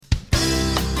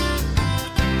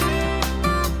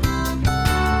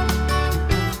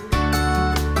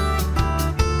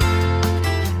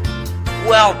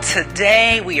Well,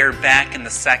 today we are back in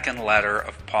the second letter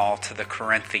of Paul to the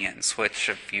Corinthians, which,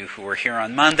 if you who were here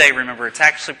on Monday, remember it's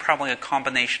actually probably a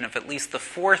combination of at least the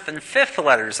fourth and fifth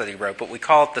letters that he wrote, but we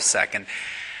call it the second.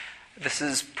 This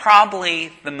is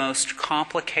probably the most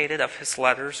complicated of his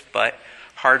letters, but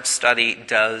hard study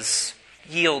does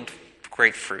yield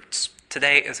great fruits.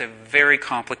 Today is a very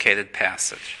complicated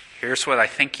passage. Here's what I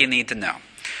think you need to know.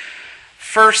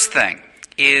 First thing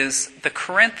is the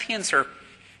Corinthians are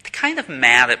kind of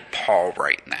mad at Paul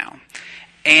right now.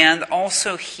 And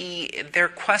also they're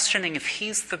questioning if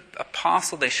he's the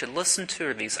apostle they should listen to,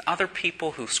 or these other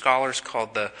people who scholars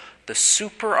called the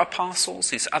super apostles,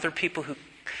 these other people who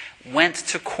went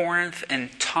to Corinth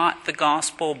and taught the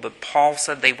gospel, but Paul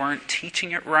said they weren't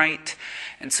teaching it right.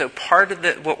 And so part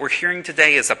of what we're hearing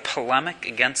today is a polemic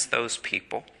against those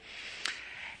people.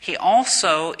 He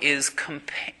also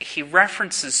he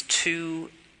references two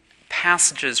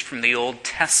passages from the Old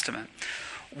Testament.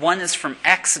 One is from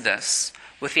Exodus,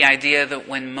 with the idea that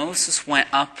when Moses went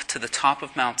up to the top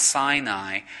of Mount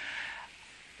Sinai,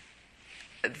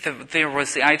 there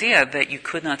was the idea that you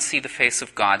could not see the face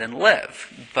of God and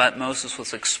live. But Moses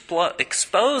was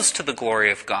exposed to the glory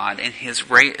of God, and his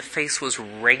face was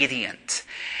radiant.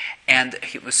 And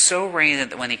it was so radiant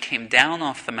that when he came down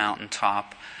off the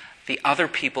mountaintop, the other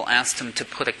people asked him to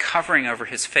put a covering over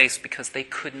his face because they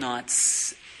could not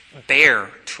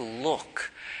bear to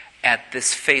look at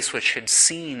this face which had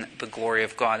seen the glory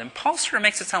of God. And Paul sort of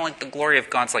makes it sound like the glory of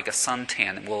God's like a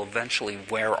suntan and will eventually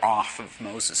wear off of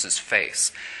Moses'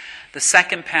 face. The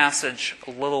second passage,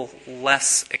 a little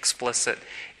less explicit,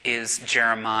 is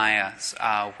Jeremiah's,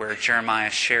 where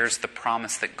Jeremiah shares the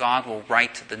promise that God will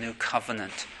write the new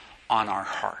covenant on our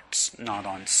hearts, not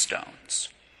on stones.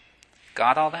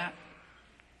 Got all that?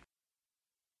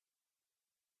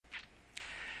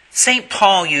 St.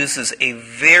 Paul uses a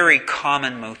very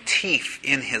common motif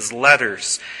in his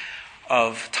letters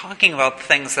of talking about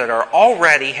things that are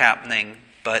already happening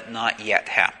but not yet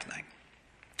happening.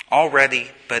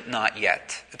 Already but not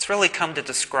yet. It's really come to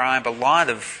describe a lot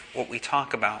of what we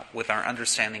talk about with our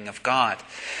understanding of God.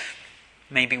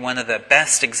 Maybe one of the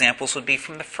best examples would be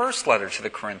from the first letter to the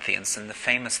Corinthians in the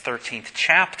famous 13th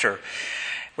chapter,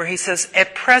 where he says,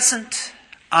 "At present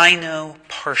I know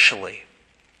partially,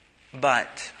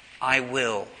 but I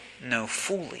will know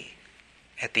fully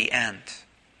at the end."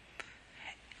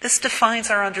 This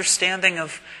defines our understanding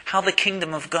of how the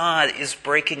kingdom of God is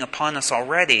breaking upon us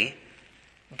already,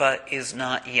 but is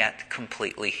not yet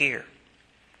completely here.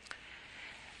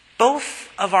 Both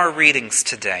of our readings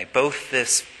today, both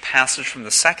this passage from the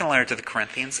second letter to the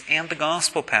Corinthians and the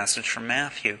gospel passage from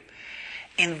Matthew,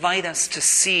 invite us to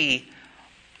see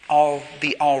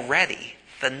the already,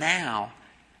 the now,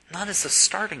 not as a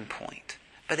starting point,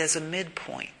 but as a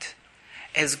midpoint,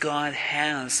 as God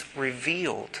has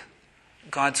revealed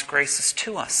God's graces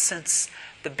to us since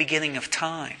the beginning of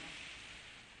time.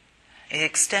 It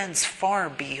extends far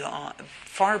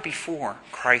before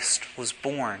Christ was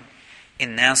born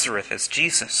in Nazareth as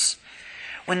Jesus.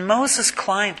 When Moses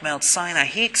climbed Mount Sinai,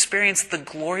 he experienced the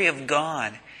glory of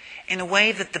God in a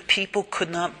way that the people could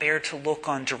not bear to look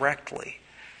on directly.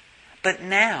 But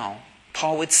now,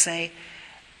 Paul would say,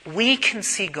 we can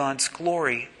see God's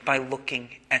glory by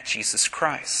looking at Jesus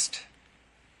Christ.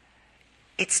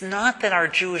 It's not that our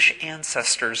Jewish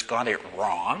ancestors got it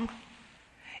wrong.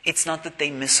 It's not that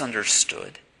they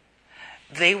misunderstood.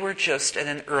 They were just at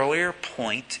an earlier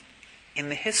point in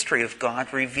the history of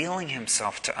God revealing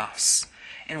himself to us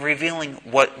and revealing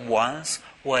what was,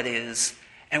 what is,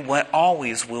 and what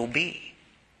always will be.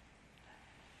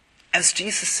 As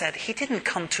Jesus said, he didn't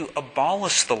come to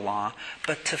abolish the law,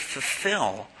 but to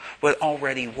fulfill what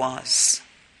already was.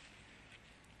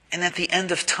 And at the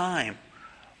end of time,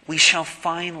 we shall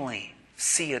finally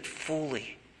see it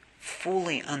fully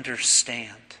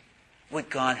understand what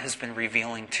God has been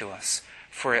revealing to us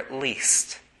for at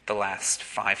least the last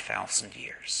 5,000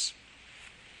 years.